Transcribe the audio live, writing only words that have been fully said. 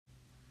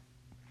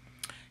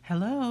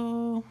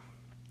Hello.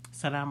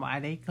 Assalamu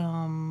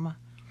alaikum.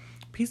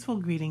 Peaceful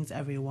greetings,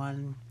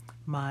 everyone.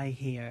 Mai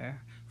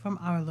here from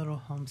our little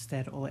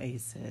homestead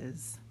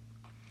oasis.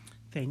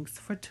 Thanks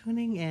for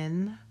tuning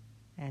in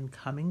and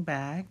coming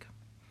back.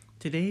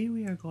 Today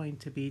we are going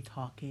to be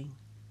talking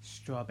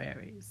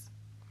strawberries.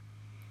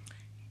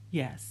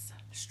 Yes,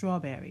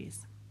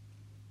 strawberries.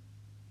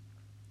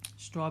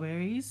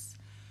 Strawberries.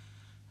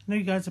 I know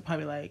you guys are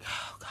probably like,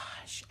 oh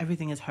gosh,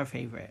 everything is her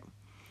favorite.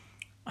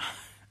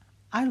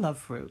 I love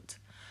fruit.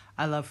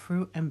 I love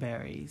fruit and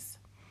berries.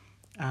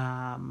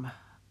 I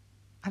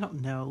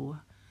don't know.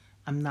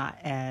 I'm not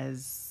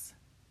as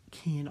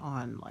keen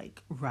on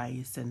like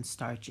rice and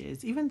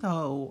starches, even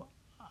though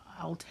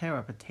I'll tear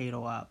a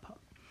potato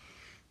up.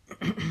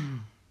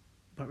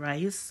 But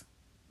rice,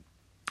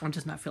 I'm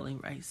just not feeling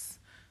rice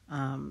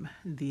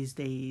these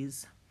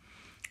days.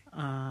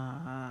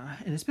 And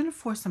it's been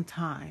for some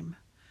time.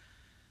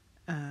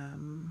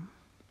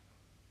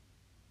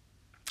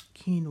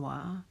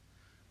 Quinoa,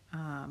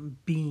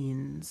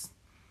 beans,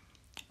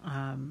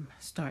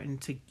 starting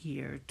to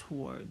gear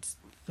towards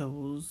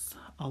those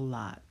a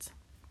lot.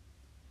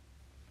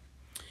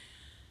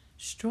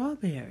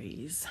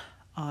 Strawberries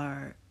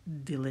are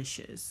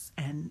delicious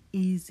and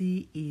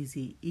easy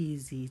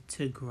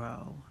to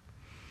grow.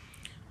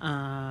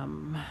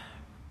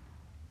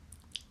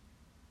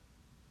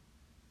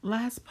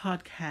 Last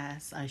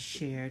podcast I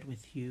shared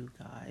with you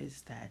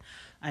guys that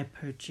I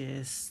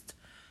purchased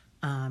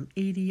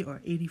 80 or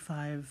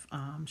 85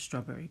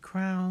 strawberry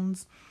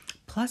crowns,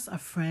 plus a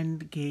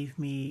friend gave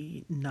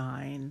me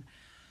 9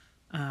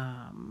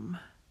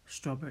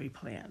 strawberry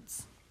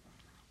plants.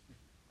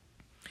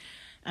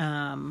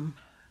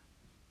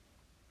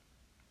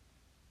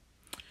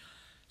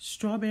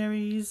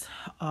 Strawberries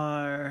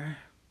are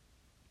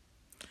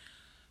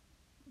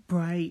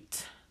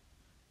bright,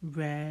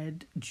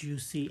 red,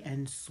 juicy,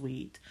 and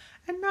sweet.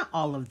 And not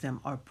all of them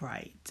are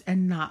bright,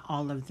 and not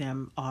all of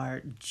them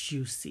are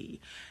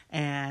juicy.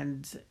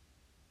 And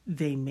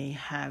they may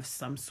have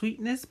some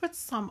sweetness, but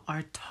some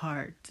are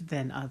tart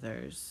than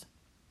others.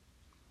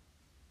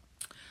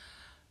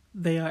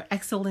 They are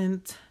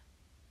excellent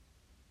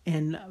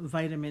in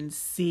vitamin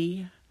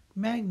C,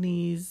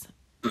 magnesium,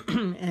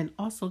 and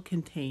also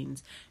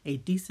contains a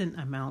decent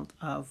amount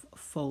of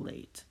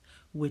folate,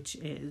 which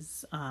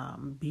is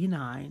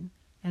B9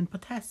 and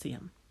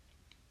potassium.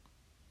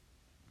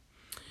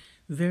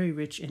 Very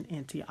rich in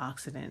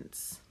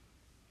antioxidants.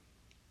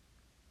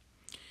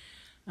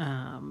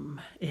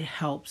 It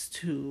helps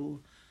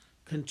to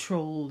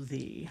control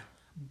the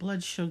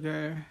blood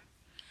sugar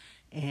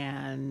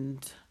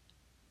and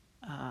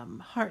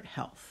heart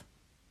health.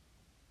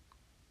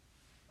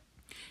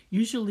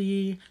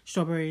 Usually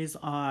strawberries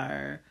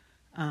are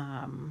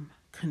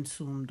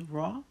consumed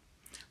raw,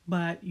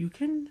 but you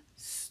can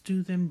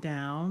stew them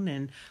down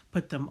and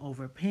put them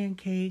over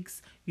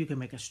pancakes. You can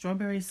make a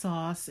strawberry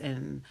sauce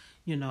and,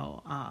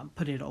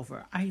 put it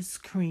over ice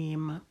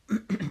cream,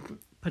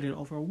 put it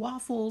over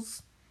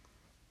waffles.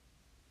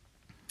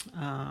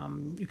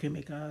 You can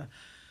make a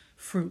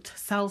fruit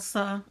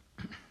salsa,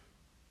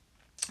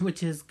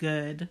 which is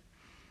good.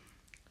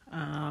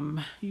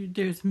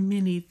 There's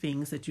many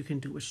things that you can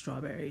do with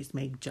strawberries.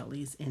 Make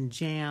jellies and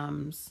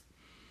jams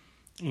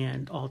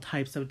and all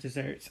types of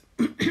desserts.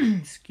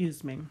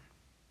 Excuse me.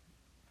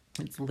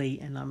 It's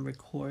late and I'm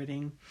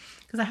recording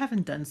because I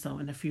haven't done so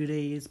in a few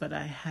days, but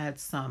I had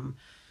some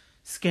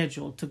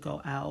scheduled to go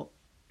out.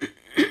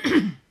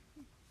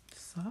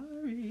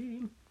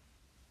 Sorry.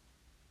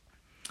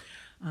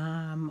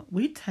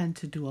 We tend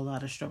to do a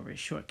lot of strawberry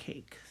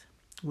shortcake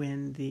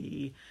when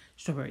the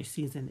strawberry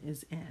season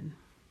is in.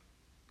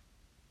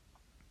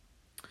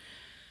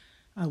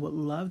 I would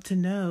love to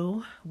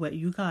know what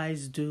you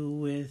guys do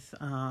with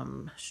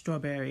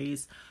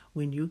strawberries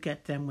when you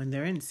get them when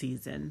they're in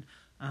season.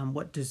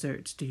 What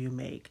desserts do you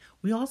make?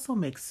 We also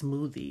make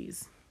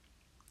smoothies.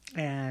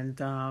 And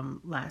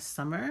last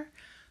summer,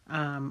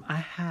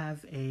 I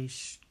have a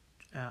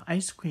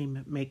ice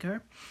cream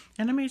maker,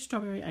 and I made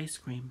strawberry ice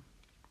cream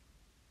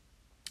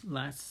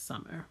last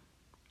summer.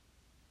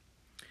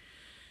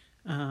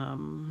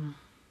 You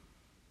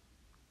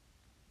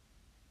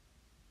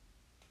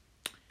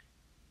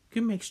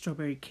can make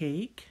strawberry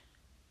cake.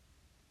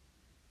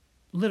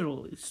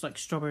 Literally, it's like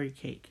strawberry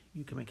cake.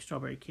 You can make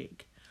strawberry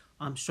cake.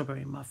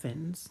 Strawberry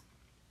muffins.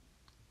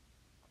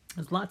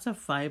 There's lots of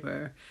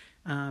fiber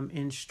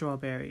in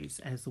strawberries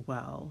as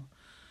well.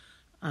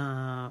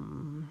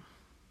 The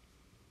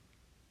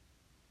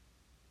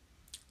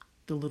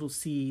little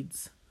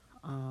seeds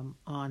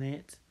on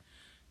it.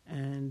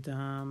 And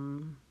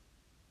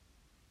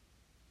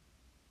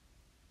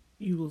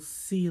you will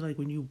see, like,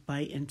 when you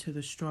bite into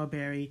the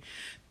strawberry,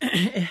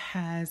 it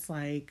has,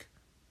 like,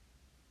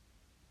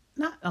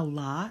 not a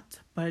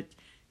lot, but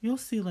you'll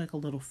see, like,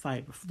 little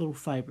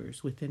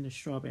fibers within the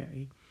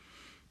strawberry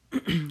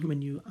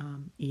when you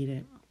eat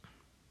it.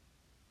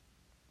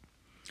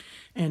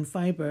 And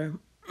fiber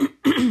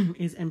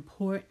is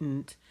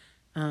important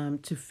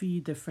to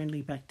feed the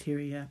friendly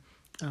bacteria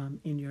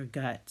in your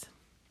gut.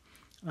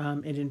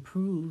 It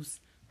improves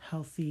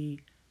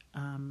healthy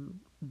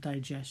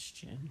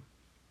digestion.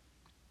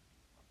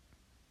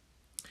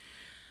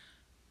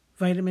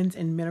 Vitamins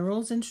and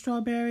minerals in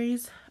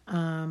strawberries: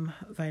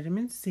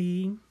 vitamin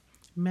C,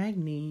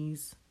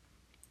 magnesium,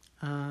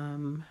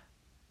 B9,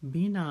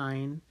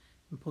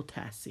 and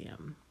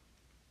potassium.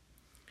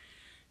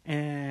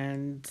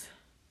 And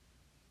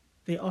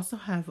they also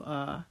have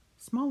a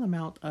small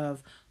amount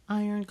of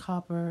iron,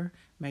 copper,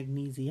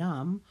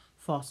 magnesium,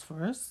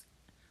 phosphorus,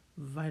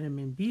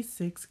 vitamin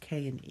B6,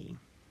 K, and E.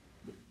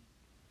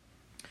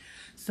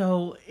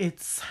 So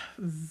it's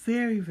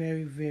very,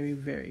 very, very,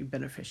 very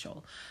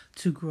beneficial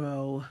to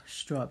grow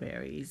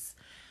strawberries.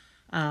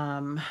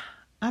 I'm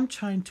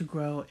trying to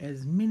grow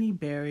as many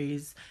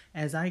berries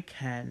as I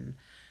can.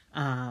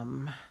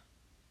 The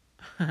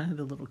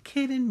little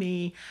kid in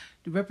me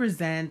to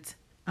represent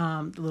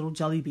the little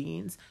jelly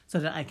beans so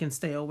that I can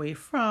stay away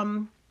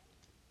from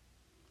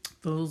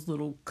those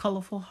little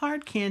colorful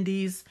hard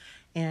candies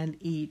and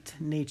eat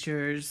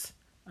nature's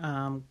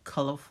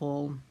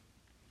colorful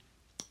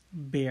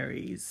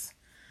berries.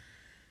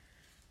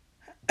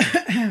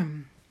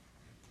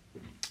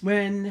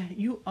 When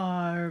you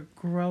are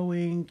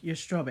growing your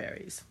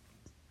strawberries,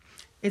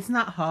 it's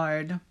not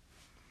hard.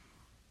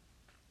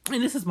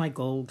 And this is my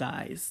goal,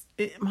 guys.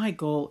 My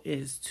goal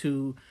is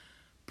to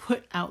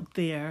put out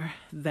there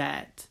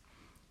that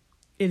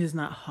it is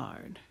not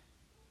hard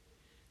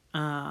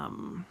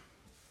to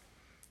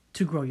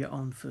grow your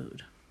own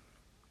food.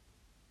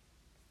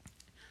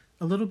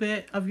 A little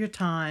bit of your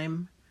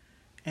time,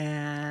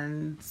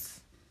 and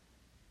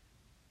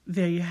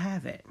there you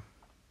have it.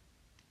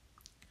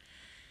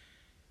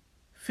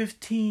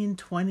 15,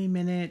 20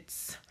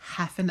 minutes,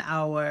 half an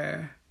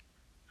hour,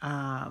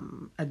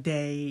 a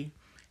day,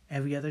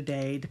 every other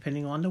day,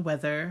 depending on the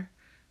weather,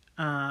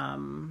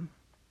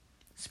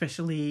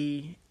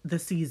 especially the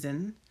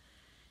season.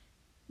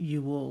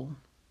 You will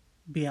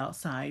be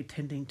outside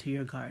tending to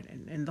your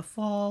garden. In the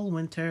fall,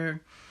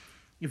 winter,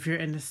 if you're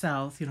in the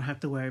south, you don't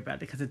have to worry about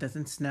it because it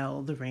doesn't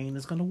snow. The rain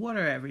is going to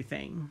water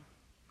everything.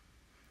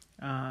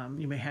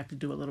 You may have to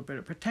do a little bit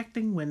of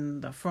protecting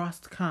when the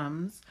frost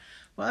comes.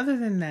 But other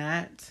than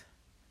that,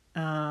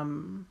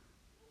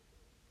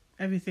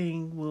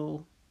 everything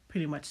will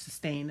pretty much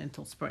sustain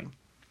until spring.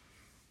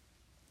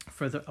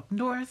 Further up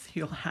north,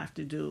 you'll have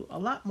to do a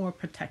lot more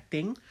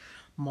protecting,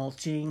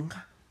 mulching,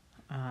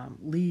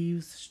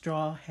 leaves,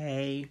 straw,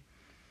 hay.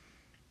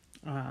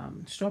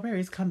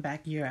 Strawberries come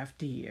back year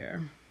after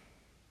year.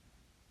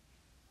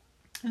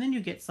 And then you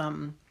get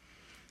some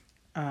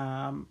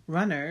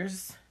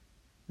runners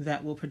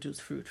that will produce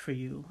fruit for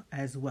you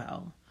as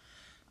well,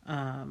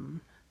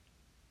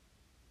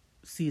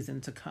 season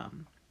to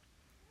come.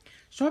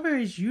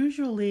 Strawberries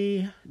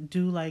usually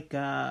do like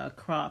a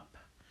crop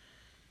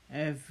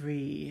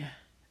every,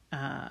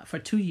 for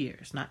 2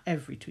 years, not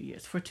every 2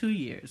 years, for 2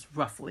 years,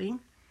 roughly.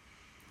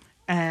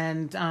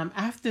 And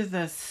after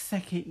the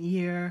second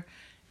year,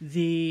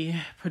 the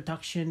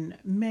production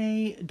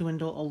may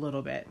dwindle a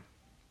little bit.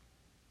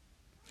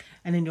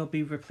 And then you'll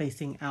be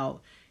replacing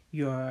out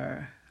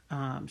your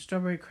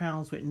strawberry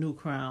crowns with new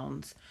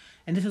crowns.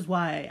 And this is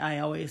why I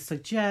always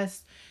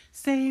suggest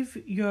save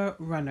your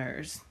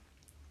runners.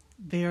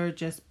 They're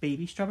just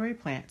baby strawberry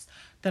plants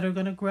that are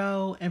going to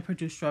grow and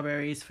produce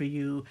strawberries for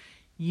you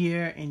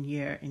year and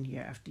year and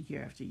year after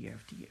year after year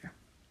after year.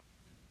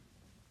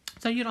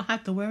 So you don't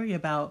have to worry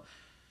about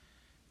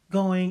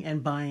going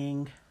and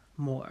buying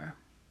more.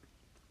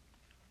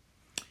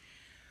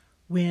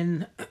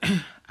 When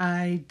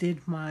I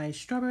did my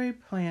strawberry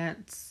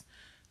plants,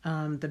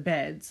 the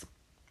beds,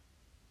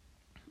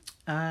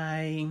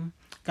 I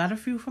got a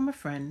few from a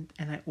friend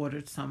and I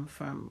ordered some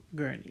from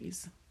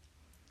Gurney's.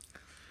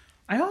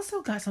 I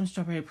also got some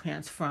strawberry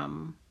plants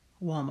from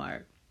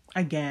Walmart.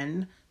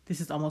 Again, this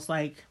is almost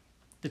like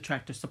the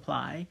Tractor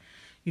Supply.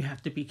 You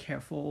have to be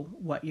careful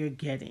what you're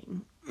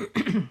getting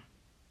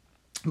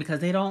because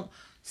they don't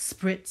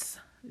spritz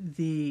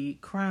the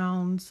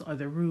crowns or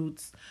the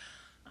roots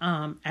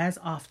as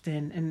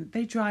often, and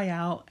they dry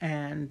out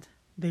and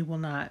they will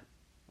not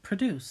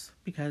produce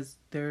because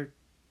they're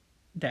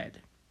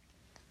dead.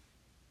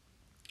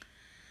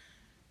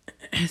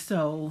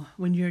 So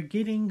when you're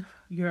getting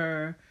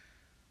your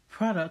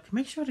product,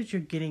 make sure that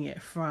you're getting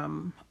it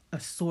from a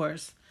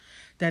source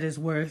that is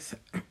worth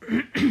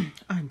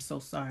I'm so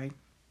sorry.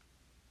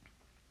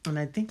 And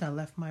I think I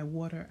left my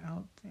water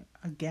out there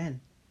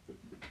again.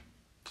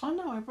 Oh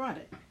no, I brought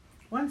it.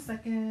 1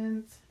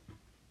 second.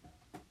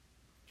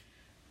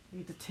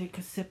 Need to take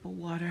a sip of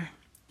water.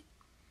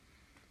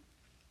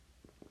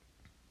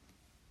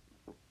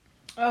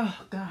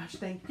 Oh gosh,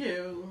 thank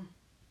you.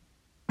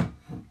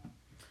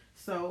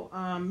 So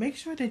make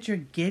sure that you're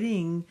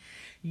getting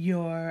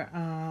your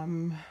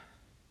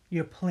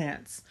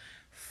plants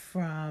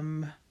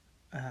from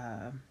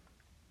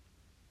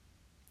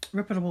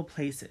reputable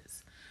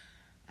places.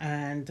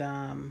 And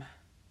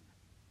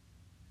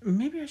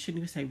maybe I shouldn't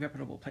even say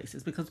reputable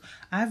places because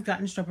I've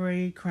gotten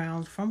strawberry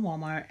crowns from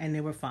Walmart and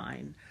they were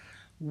fine.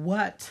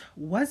 What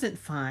wasn't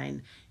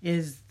fine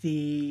is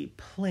the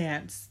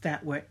plants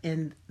that were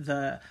in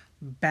the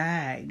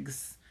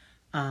bags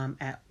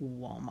at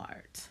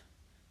Walmart.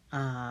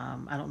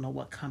 I don't know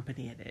what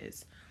company it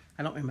is.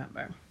 I don't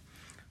remember.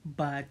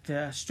 But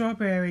the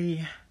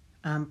strawberry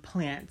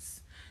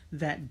plants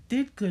that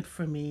did good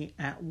for me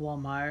at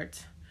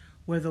Walmart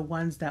were the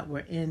ones that were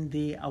in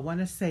the, I want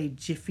to say,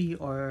 Jiffy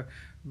or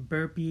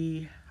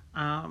Burpee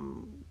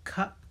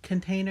cup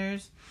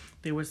containers.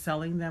 They were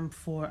selling them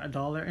for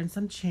 $1 and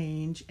some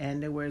change,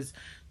 and there was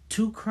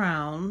 2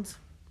 crowns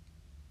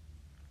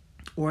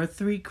or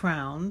 3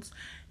 crowns,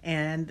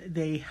 and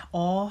they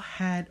all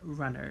had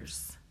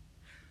runners,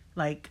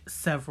 like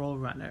several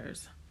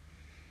runners.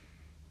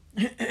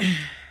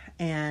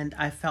 And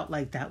I felt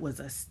like that was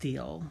a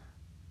steal.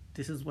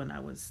 This is when I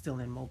was still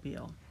in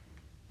Mobile.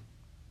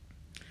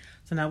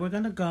 So now we're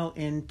going to go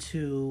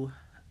into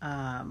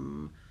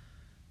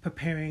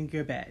preparing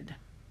your bed.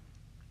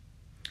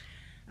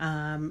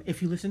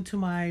 If you listen to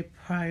my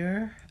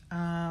prior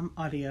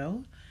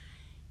audio,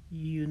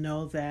 you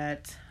know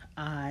that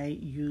I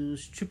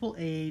use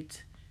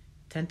 888,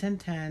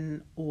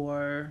 101010,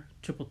 or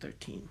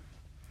 1313.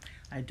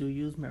 I do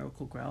use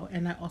Miracle-Gro,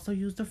 and I also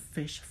use the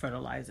fish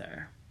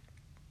fertilizer.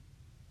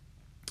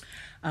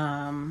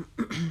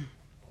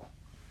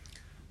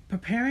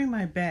 Preparing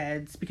my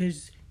beds,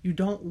 because you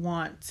don't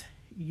want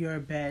your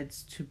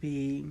beds to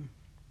be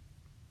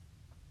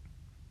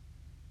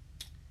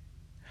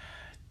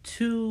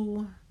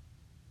too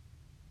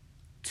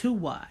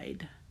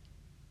wide.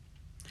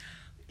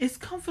 It's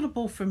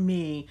comfortable for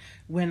me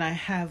when I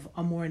have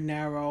a more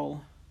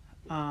narrow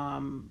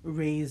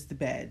raised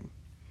bed,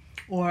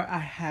 or I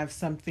have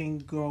something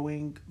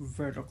growing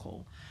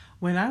vertical.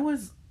 When I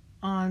was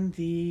on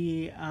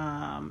the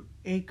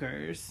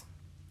acres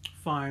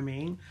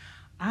farming,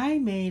 I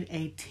made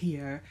a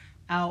tier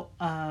out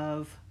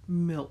of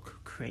milk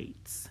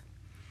crates.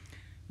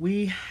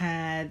 We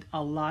had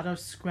a lot of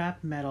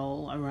scrap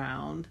metal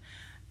around,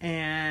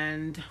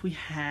 and we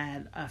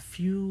had a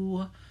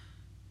few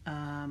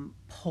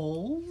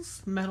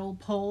poles, metal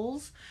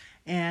poles,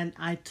 and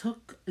I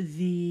took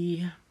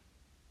it's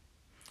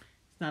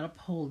not a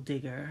pole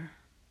digger,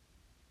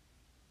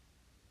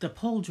 the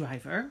pole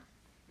driver.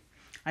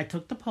 I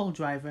took the pole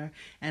driver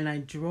and I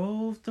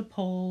drove the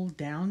pole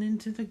down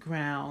into the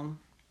ground.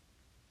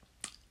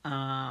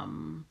 I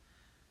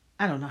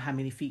don't know how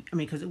many feet. I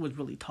mean, because it was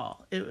really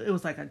tall. It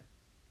was like a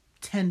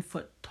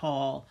 10-foot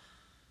tall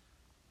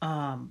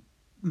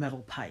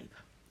metal pipe.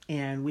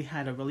 And we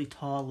had a really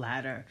tall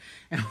ladder.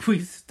 And we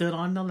stood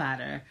on the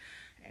ladder,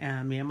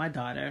 me and my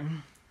daughter.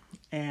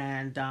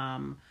 And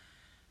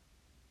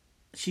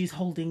she's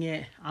holding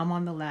it. I'm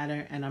on the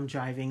ladder and I'm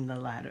driving the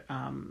ladder,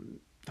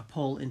 the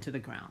pole into the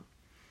ground.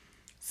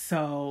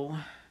 So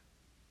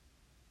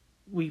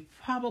we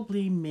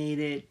probably made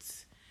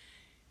it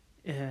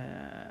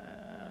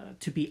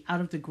to be out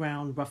of the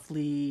ground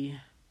roughly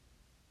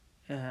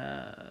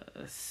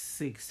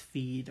 6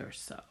 feet or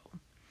so.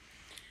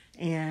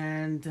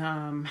 And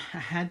I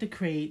had the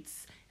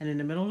crates, and in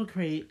the middle of the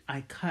crate,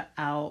 I cut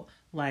out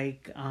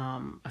like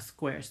a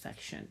square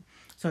section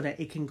so that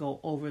it can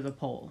go over the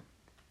pole.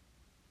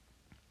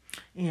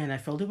 And I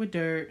filled it with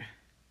dirt,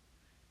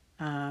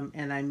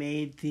 and I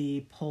made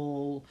the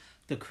pole,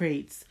 the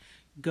crates,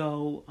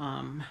 go,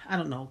 I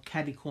don't know,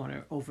 catty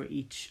corner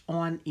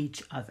on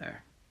each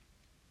other.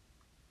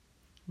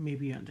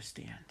 Maybe you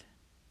understand.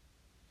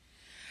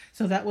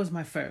 So that was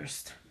my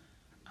first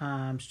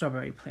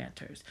strawberry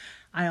planters.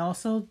 I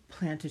also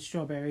planted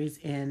strawberries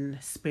in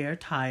spare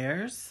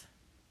tires.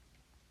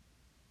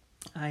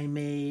 I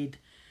made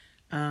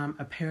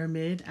a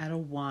pyramid out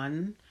of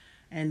one.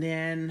 And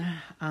then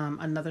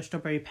another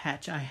strawberry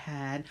patch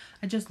I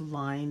just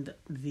lined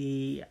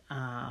the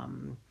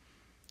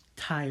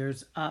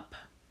tires up.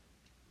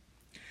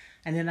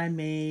 And then I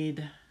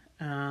made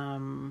a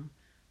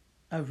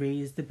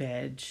raised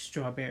bed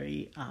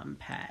strawberry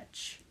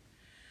patch.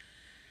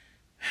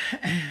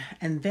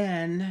 And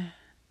then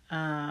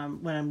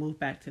when I moved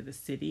back to the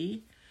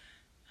city,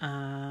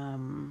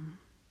 my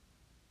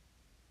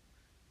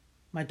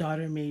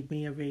daughter made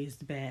me a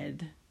raised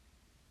bed,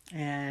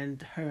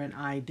 and her and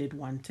I did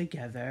one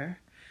together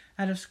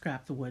out of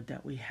scrap wood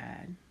that we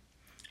had.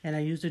 And I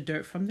used the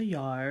dirt from the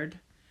yard.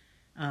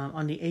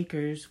 On the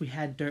acres, we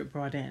had dirt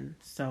brought in,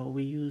 so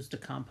we used the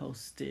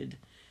composted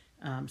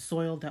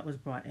soil that was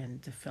brought in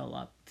to fill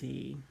up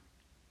the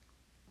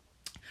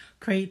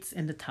crates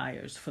and the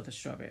tires for the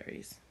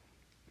strawberries.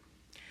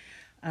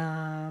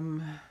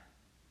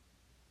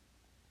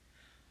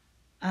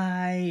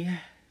 I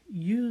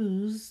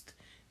used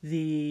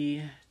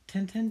the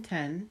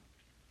 10-10-10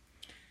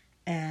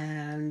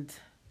 and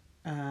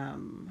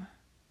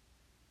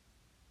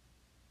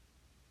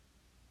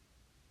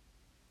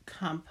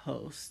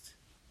compost.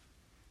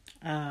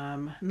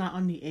 Not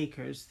on the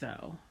acres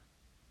though,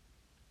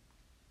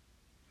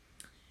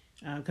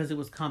 because it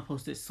was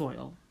composted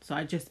soil. So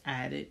I just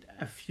added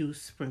a few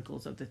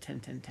sprinkles of the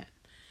 10-10-10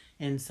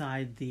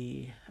 inside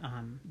the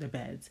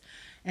beds,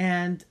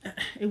 and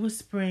it was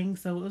spring,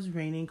 so it was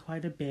raining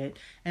quite a bit,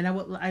 and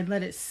I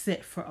let it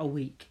sit for a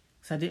week.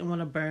 So I didn't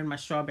want to burn my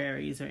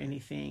strawberries or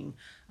anything.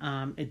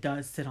 It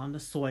does sit on the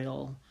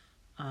soil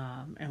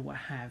and what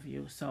have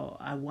you. So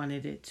I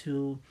wanted it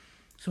to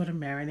sort of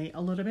marinate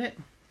a little bit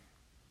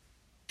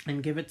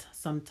and give it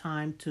some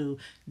time to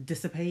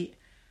dissipate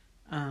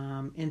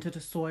into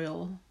the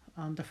soil,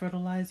 the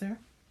fertilizer.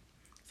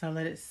 So I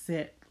let it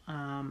sit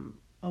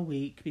a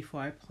week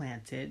before I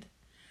planted,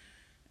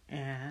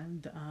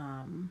 and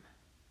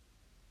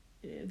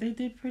they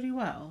did pretty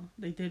well.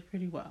 They did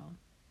pretty well.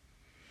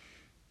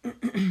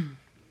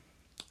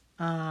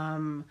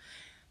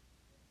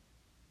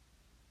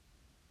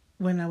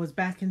 When I was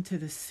back into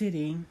the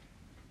city,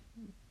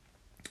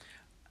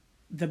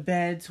 the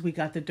beds, we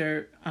got the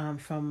dirt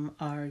from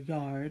our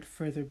yard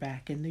further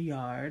back in the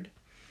yard,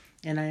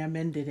 and I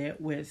amended it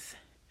with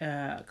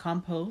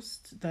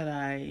compost that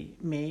I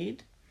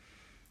made,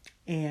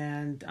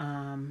 and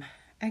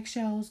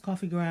eggshells,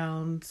 coffee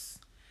grounds,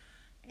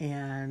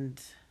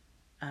 and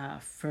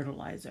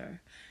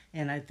fertilizer.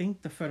 And I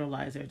think the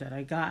fertilizer that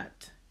I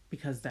got,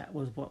 because that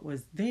was what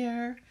was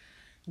there,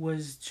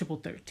 was triple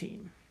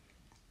 13.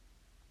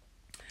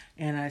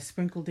 And I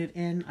sprinkled it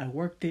in, I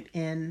worked it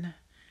in,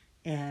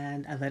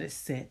 and I let it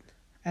sit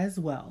as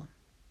well.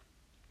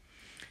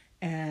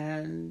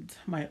 And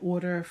my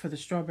order for the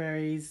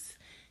strawberries,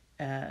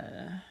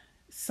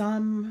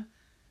 some,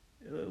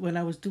 when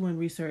I was doing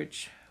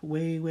research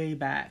way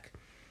back,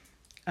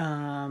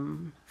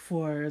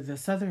 for the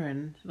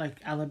southern, like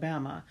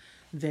Alabama,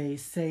 they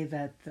say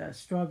that the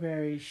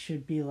strawberries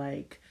should be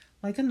like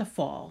in the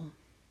fall.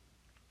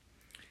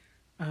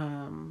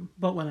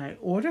 But when I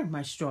ordered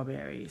my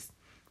strawberries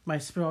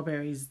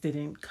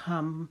didn't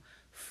come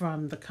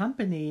from the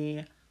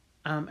company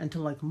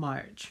until like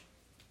March.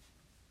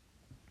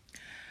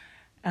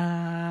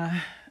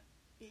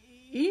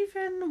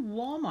 Even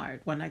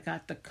Walmart, when I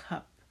got the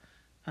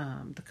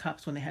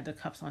cups, when they had the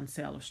cups on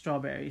sale of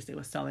strawberries, they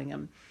were selling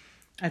them.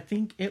 I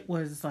think it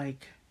was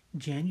like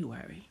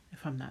January,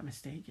 if I'm not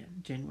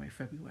mistaken, January,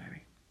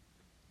 February.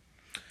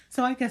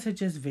 So I guess it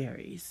just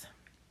varies.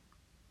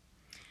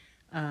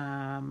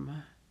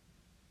 And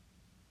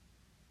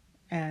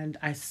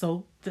I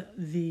soaked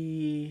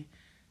the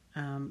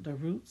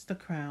roots, the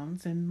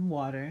crowns in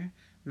water,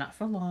 not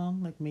for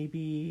long, like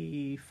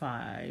maybe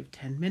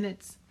 5-10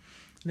 minutes.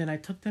 Then I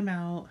took them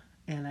out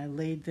and I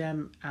laid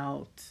them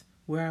out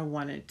where I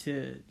wanted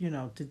to,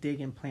 to dig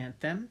and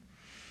plant them.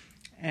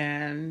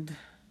 And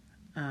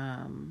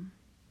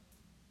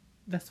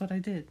that's what I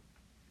did.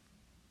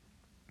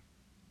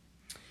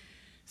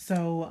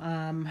 So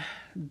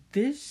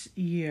this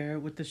year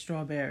with the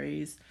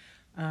strawberries,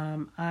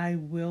 I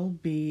will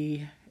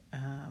be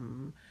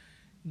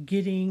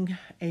getting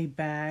a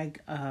bag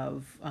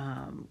of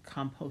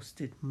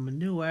composted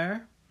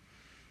manure,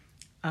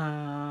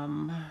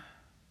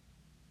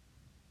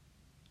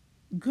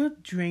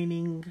 good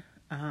draining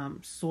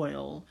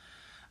soil.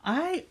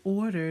 I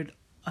ordered,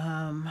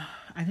 I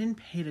didn't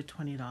pay the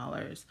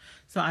 $20,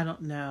 so I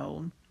don't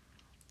know.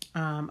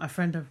 A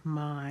friend of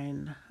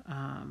mine,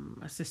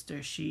 a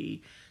sister,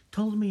 she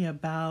told me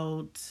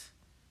about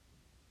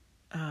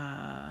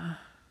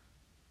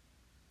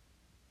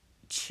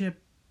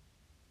chip,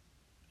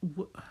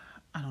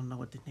 I don't know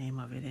what the name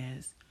of it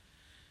is,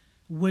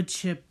 wood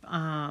chip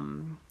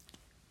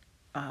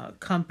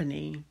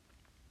company,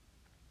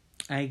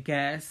 I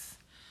guess.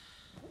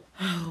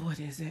 Oh, what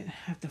is it? I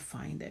have to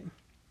find it.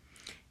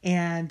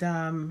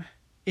 And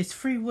it's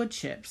free wood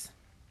chips.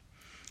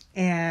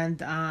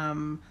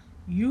 And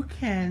you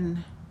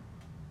can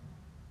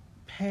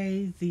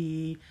pay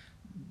the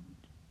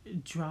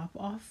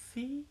drop-off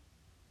fee,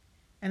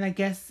 and I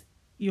guess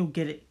you'll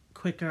get it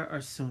quicker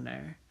or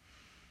sooner.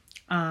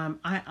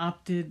 I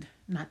opted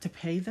not to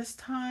pay this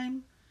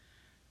time.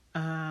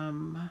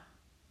 I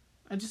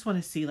just want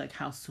to see like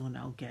how soon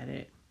I'll get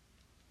it.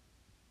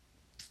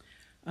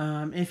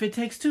 If it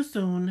takes too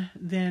soon,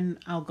 then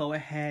I'll go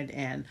ahead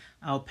and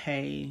I'll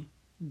pay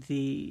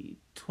the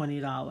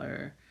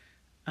 $20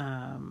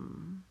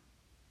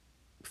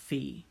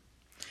 fee.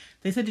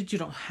 They said that you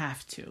don't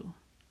have to,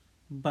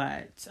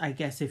 but I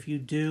guess if you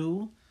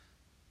do,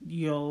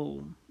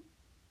 you'll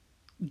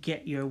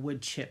get your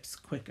wood chips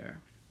quicker.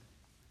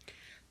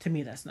 To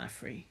me, that's not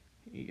free.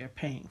 You're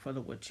paying for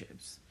the wood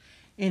chips.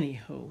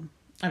 Anywho,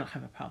 I don't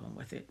have a problem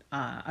with it.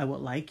 I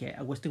would like it.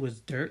 I wish there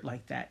was dirt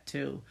like that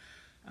too.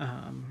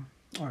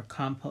 Or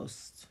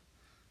composted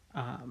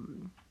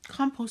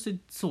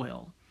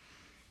soil.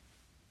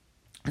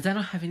 Because I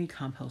don't have any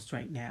compost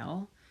right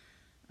now.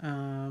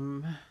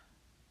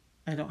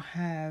 I don't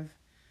have,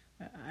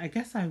 I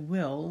guess I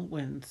will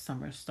when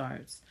summer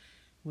starts,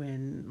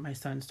 when my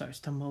son starts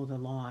to mow the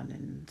lawn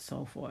and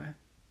so forth.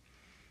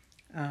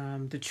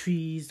 The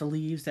trees, the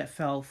leaves that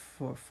fell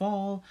for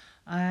fall,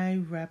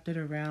 I wrapped it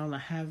around. I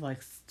have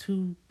like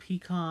 2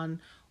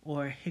 pecan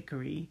or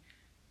hickory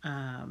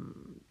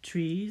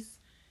trees.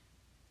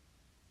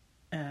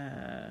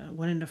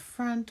 One in the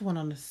front, one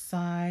on the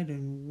side,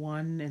 and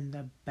one in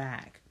the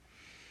back.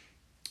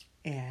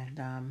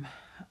 And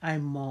I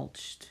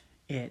mulched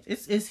it.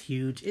 It's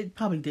huge. It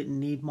probably didn't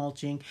need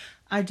mulching.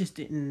 I just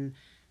didn't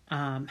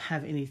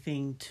have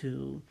anything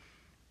to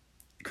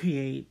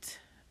create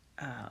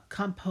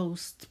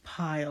compost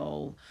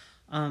pile,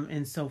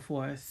 and so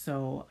forth.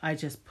 So I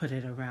just put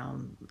it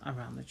around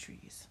the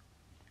trees.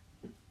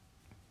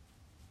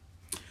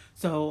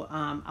 So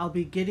I'll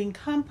be getting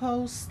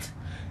compost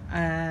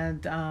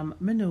and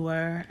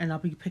manure, and I'll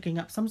be picking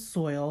up some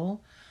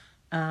soil.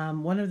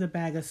 One of the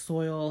bag of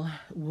soil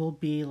will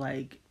be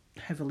like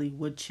heavily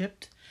wood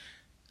chipped,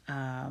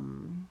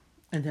 and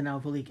then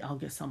I'll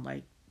get some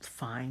like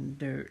fine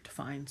dirt,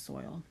 fine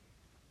soil.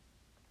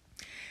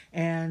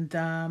 And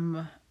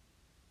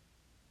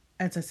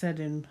as I said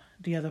in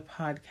the other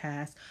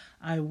podcast,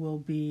 I will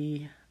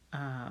be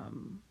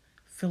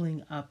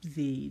filling up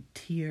the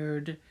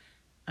tiered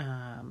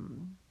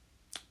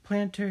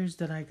planters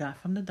that I got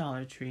from the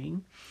Dollar Tree.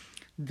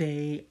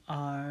 They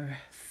are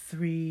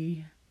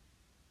three-sided,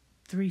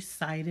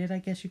 I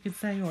guess you could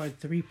say, or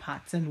 3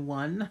 pots in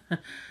one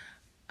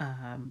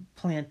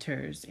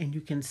planters, and you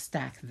can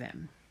stack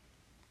them.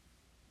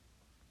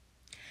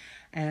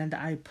 And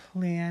I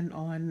plan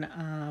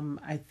on,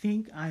 I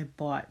think I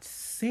bought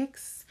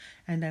 6,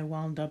 and I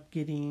wound up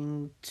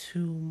getting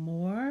 2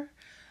 more.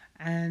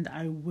 And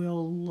I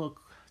will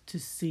look to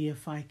see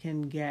if I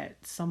can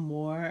get some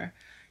more,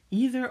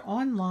 either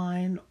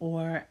online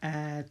or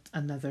at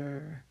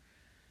another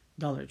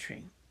Dollar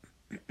Tree.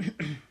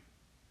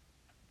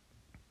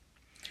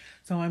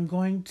 So I'm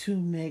going to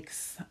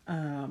mix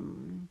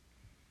the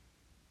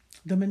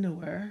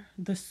manure,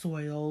 the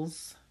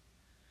soils,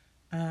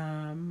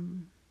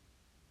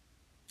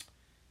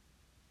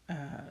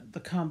 the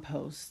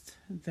compost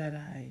that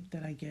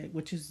I get,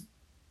 which is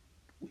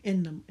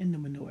in the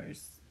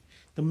manures.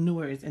 The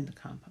manure is in the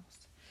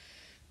compost.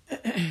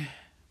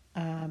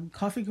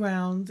 Coffee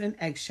grounds and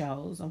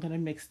eggshells. I'm going to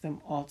mix them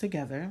all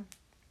together.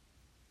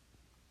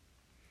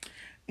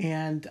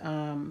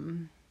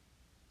 And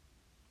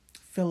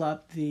fill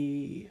up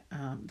the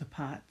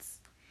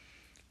pots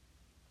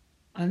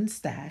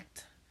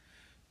unstacked.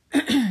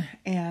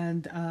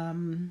 And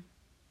I'm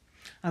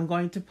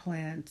going to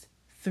plant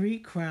 3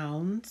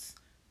 crowns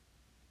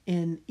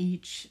in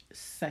each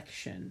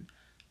section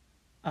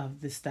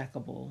of the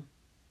stackable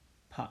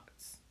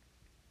pots.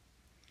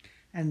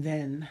 And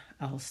then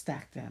I'll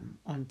stack them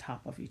on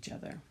top of each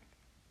other.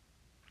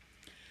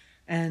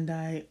 And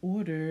I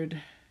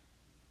ordered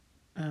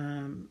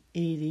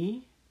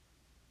 80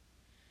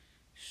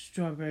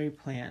 strawberry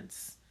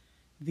plants,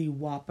 the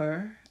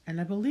Whopper,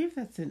 and I believe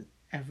that's an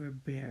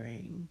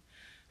Everbearing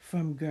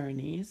from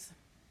Gurney's.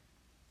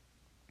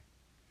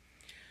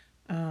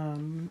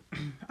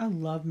 I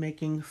love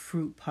making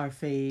fruit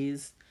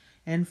parfaits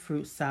and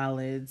fruit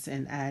salads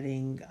and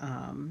adding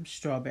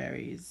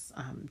strawberries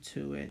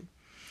to it.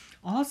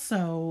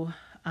 Also,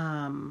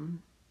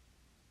 when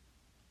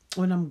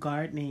I'm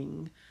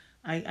gardening,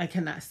 I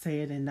cannot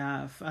say it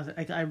enough.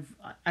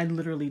 I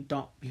literally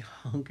don't be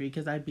hungry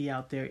because I'd be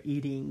out there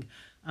eating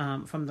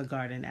from the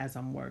garden as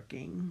I'm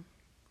working.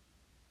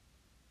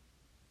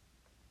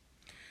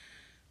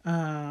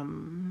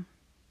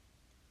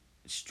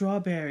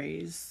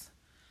 Strawberries.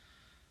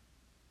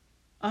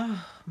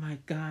 Oh my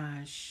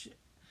gosh.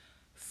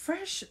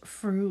 Fresh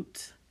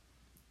fruit,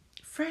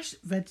 fresh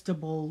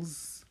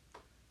vegetables.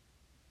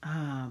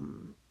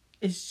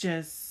 It's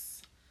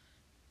just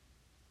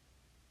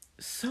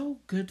so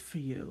good for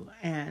you.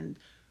 And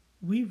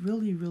we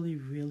really, really,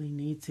 really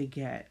need to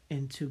get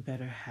into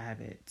better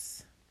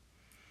habits.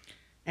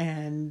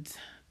 And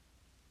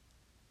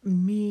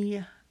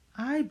me,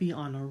 I be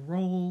on a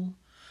roll,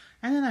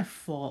 and then I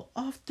fall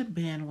off the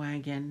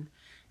bandwagon,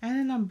 and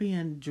then I'm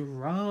being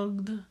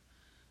drugged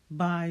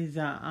by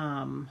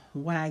the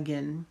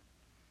wagon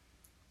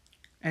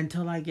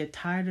until I get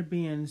tired of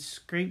being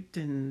scraped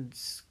and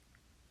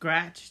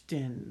scratched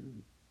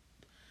and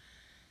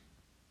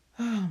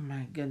oh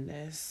my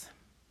goodness.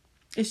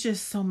 It's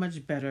just so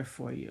much better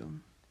for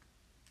you.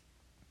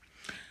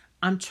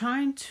 I'm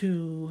trying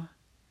to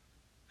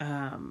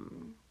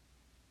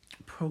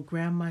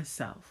program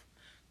myself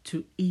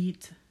to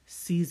eat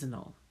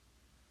seasonal.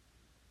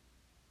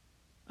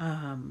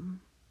 To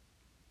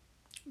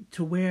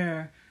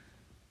where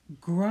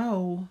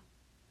grow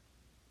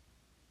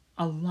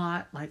a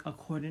lot like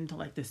according to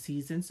like the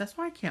seasons. That's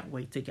why I can't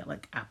wait to get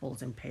like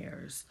apples and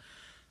pears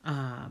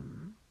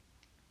and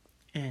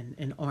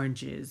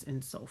oranges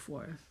and so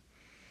forth.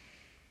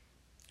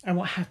 I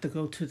won't have to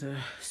go to the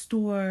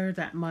store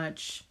that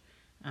much,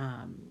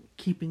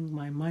 keeping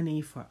my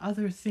money for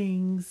other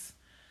things,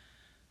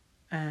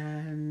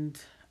 and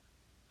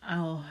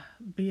I'll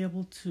be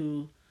able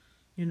to,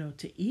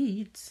 to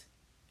eat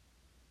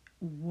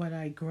what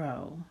I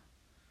grow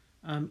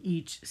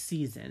each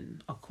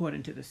season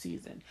according to the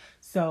season.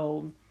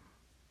 So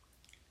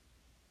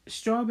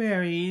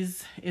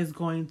strawberries is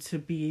going to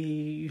be,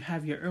 you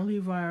have your early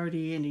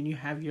variety, and then you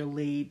have your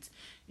late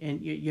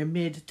and your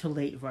mid to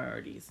late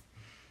varieties.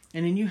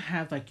 And then you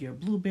have like your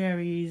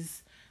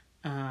blueberries,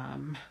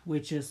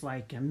 which is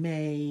like a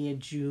May,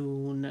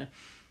 June.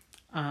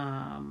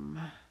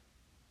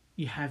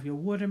 You have your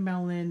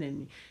watermelon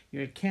and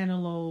your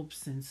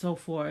cantaloupes and so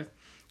forth.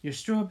 your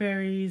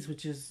strawberries,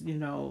 which is,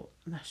 not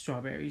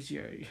strawberries,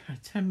 your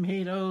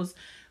tomatoes,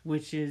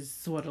 which is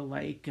sort of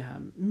like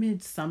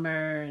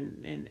midsummer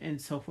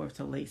and so forth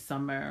to late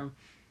summer.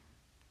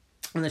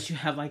 Unless you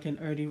have like an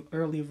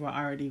early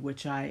variety,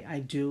 which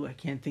I do. I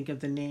can't think of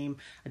the name.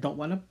 I don't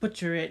want to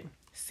butcher it.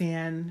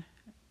 San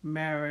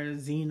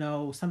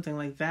Marzino, something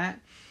like that.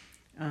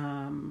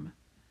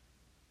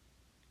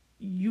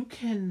 You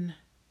can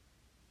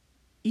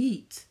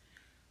eat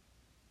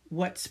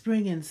what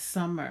spring and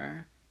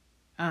summer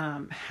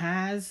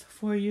has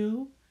for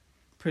you,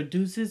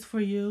 produces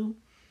for you.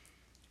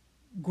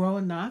 Grow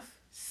enough,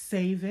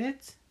 save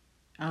it,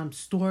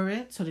 store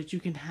it so that you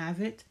can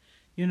have it,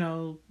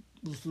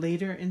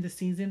 later in the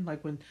season.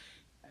 Like when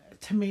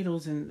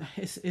tomatoes and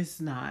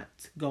it's not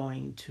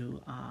going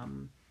to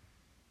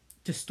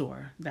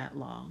store that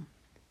long.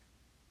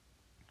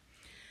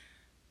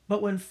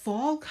 But when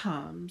fall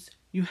comes,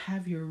 you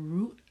have your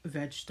root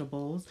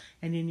vegetables,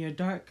 and in your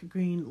dark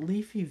green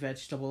leafy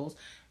vegetables,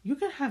 you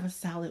can have a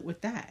salad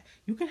with that.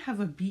 You can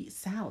have a beet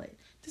salad.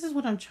 This is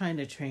what I'm trying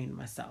to train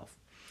myself.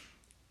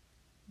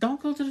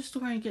 Don't go to the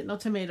store and get no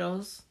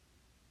tomatoes.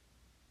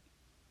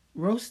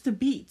 Roast the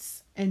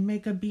beets and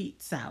make a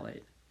beet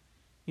salad.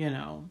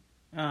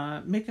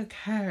 Make a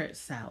carrot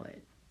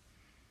salad.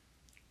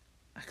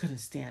 I couldn't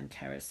stand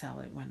carrot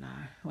salad when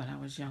I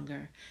was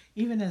younger.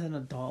 Even as an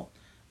adult,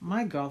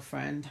 my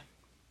girlfriend,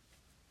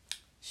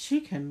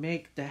 she can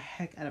make the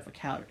heck out of a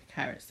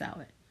carrot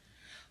salad.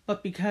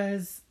 But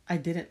because I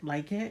didn't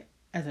like it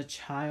as a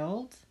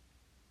child,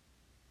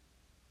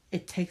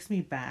 it takes me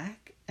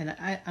back. And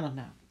I don't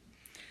know.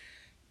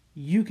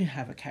 You can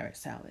have a carrot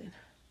salad.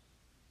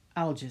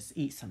 I'll just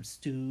eat some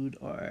stewed,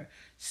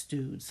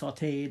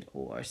 sauteed,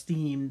 or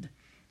steamed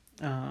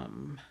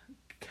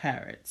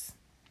carrots.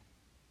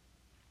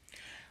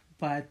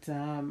 But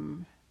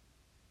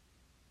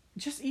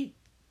just eat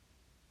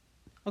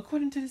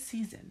according to the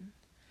season.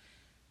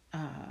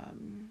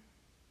 And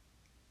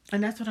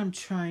that's what I'm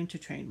trying to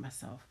train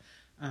myself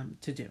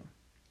to do.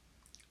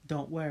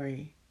 Don't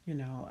worry,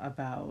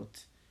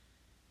 about,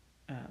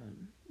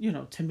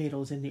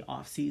 tomatoes in the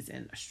off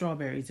season,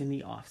 strawberries in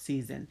the off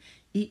season.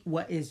 Eat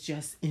what is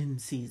just in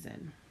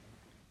season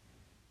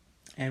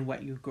and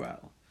what you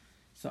grow.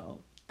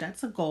 So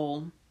that's a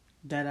goal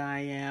that I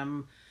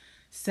am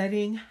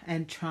setting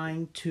and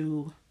trying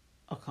to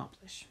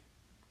accomplish.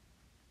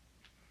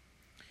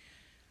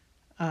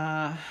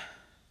 What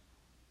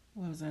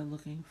was I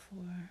looking for?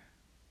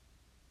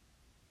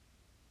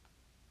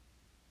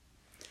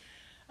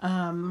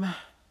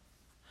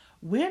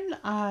 When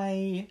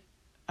I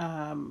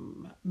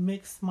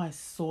mix my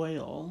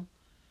soil,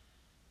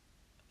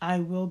 I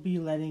will be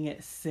letting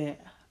it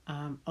sit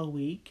a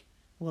week.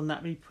 Will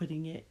not be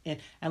putting it in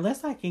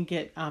unless I can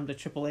get the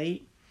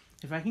 888.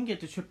 If I can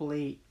get the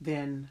 888,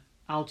 then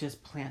I'll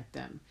just plant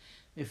them.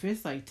 If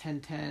it's like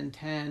 10, 10,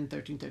 10,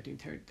 13, 13,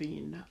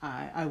 13,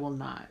 I will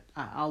not.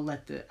 I'll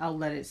let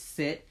it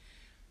sit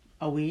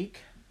a week,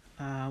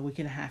 week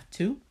and a half,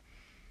 2,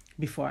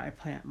 before I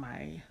plant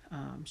my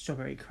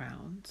strawberry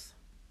crowns.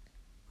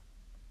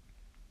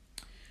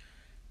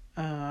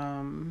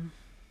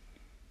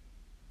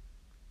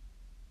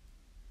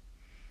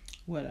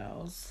 What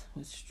else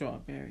with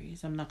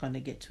strawberries? I'm not going to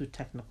get too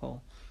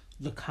technical.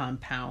 The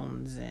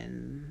compounds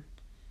and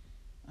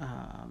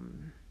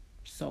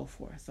so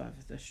forth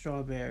of the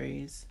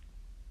strawberries.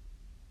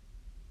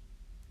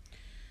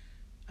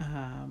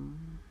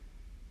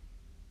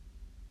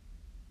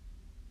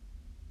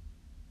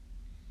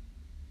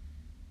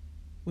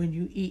 When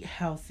you eat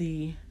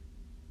healthy,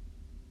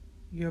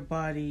 your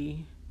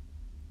body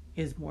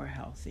is more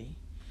healthy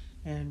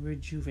and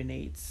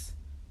rejuvenates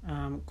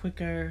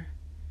quicker,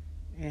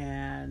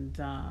 and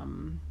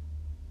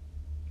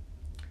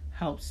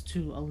helps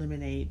to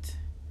eliminate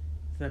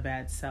the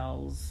bad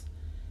cells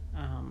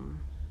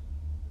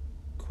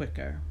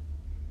quicker.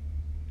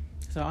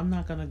 So I'm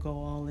not going to go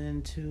all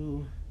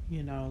into,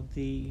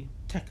 the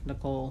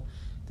technical,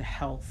 the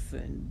health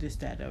and this,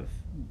 that of,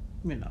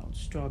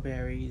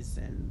 strawberries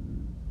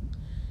and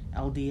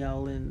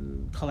LDL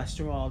and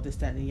cholesterol, this,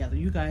 that, and the other.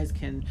 You guys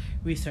can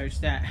research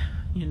that,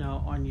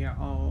 on your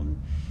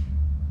own.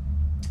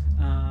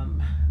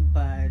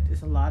 But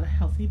it's a lot of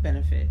healthy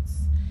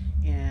benefits,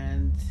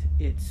 and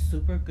it's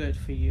super good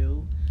for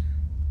you.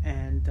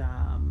 And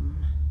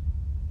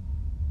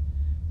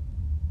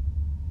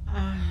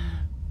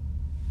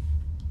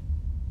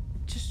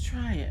just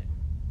try it.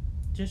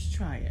 Just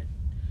try it.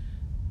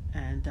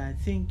 And I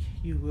think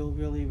you will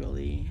really,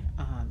 really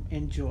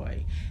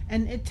enjoy.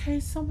 And it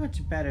tastes so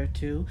much better,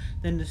 too,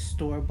 than the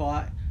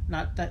store-bought.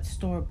 Not that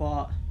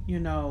store-bought,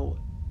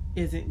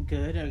 isn't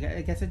good.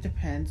 I guess it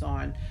depends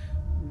on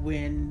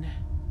when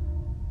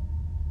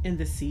in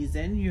the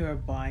season you're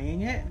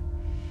buying it.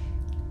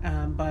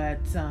 But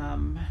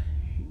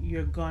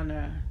you're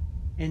gonna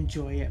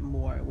enjoy it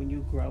more when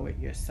you grow it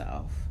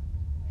yourself.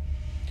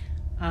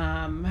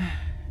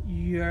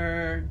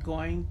 You're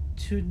going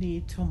to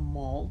need to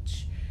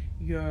mulch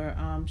your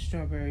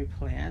strawberry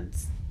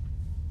plants.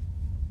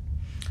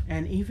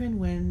 And even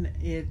when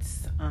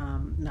it's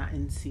not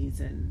in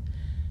season,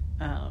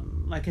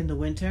 like in the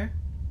winter,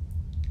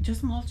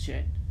 just mulch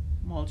it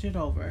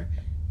over.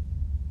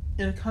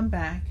 It'll come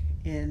back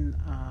in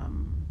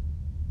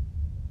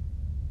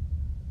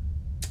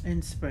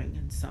spring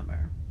and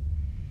summer.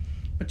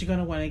 But you're going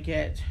to want to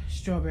get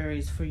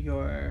strawberries for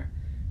your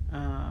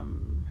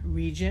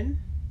region,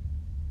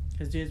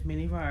 because there's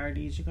many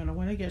varieties. You're going to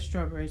want to get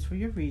strawberries for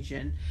your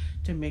region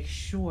to make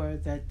sure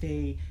that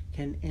they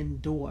can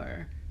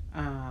endure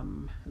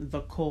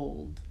the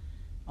cold,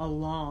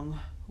 along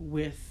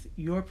with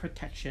your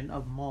protection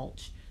of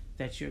mulch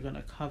that you're going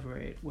to cover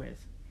it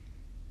with.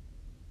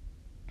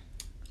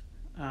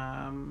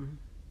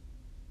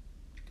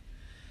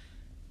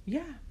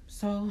 Yeah,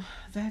 so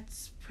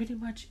that's pretty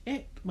much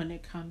it when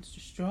it comes to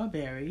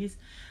strawberries.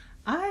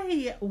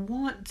 I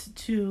want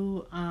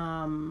to,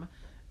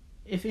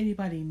 if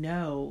anybody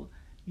know,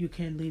 you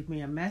can leave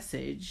me a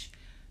message.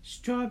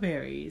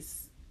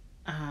 Strawberries,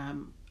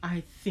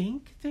 I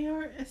think they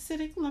are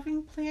acidic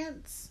loving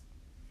plants.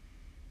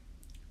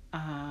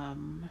 I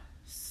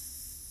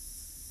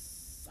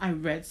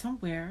read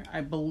somewhere,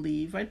 I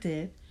believe I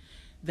did,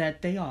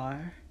 that they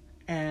are,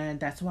 and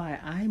that's why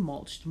I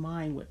mulched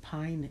mine with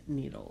pine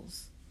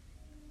needles.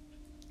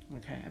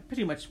 Okay, I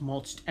pretty much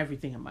mulched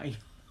everything in my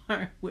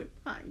yard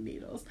with pine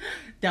needles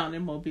down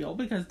in Mobile,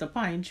 because the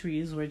pine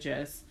trees were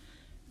just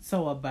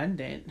so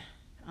abundant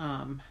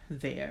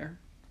there.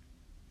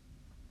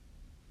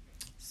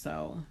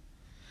 So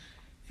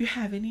if you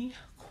have any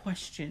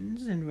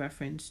questions in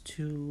reference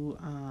to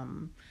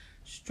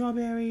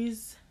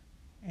strawberries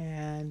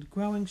and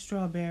growing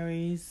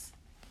strawberries,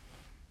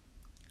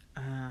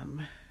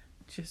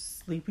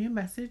 just leave me a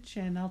message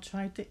and I'll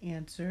try to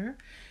answer.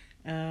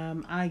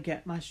 I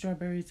get my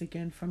strawberries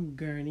again from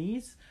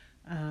Gurney's,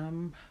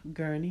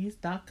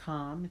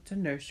 Gurney's.com. It's a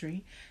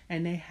nursery,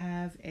 and they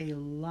have a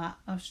lot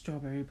of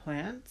strawberry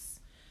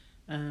plants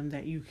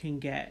that you can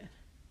get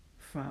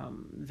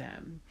from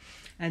them.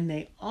 And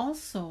they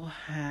also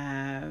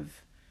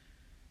have,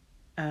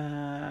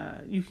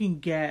 you can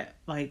get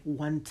like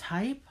one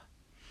type,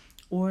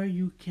 or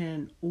you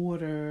can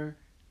order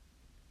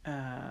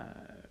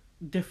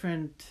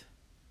different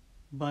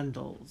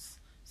bundles.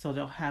 So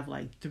they'll have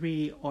like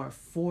 3 or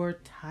 4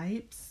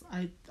 types,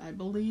 I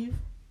believe,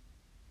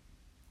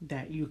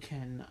 that you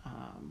can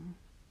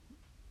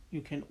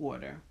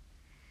order.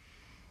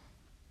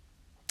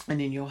 And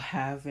then you'll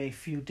have a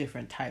few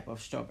different type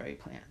of strawberry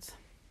plants.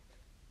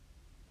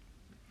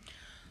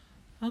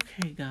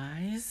 Okay,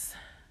 guys.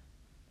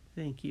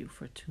 Thank you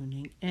for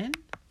tuning in.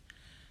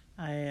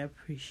 I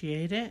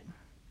appreciate it.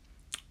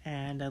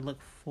 And I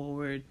look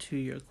forward to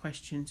your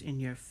questions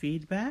and your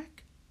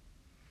feedback.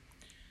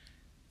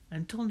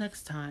 Until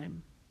next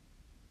time,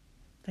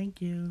 thank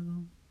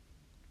you.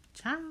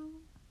 Ciao.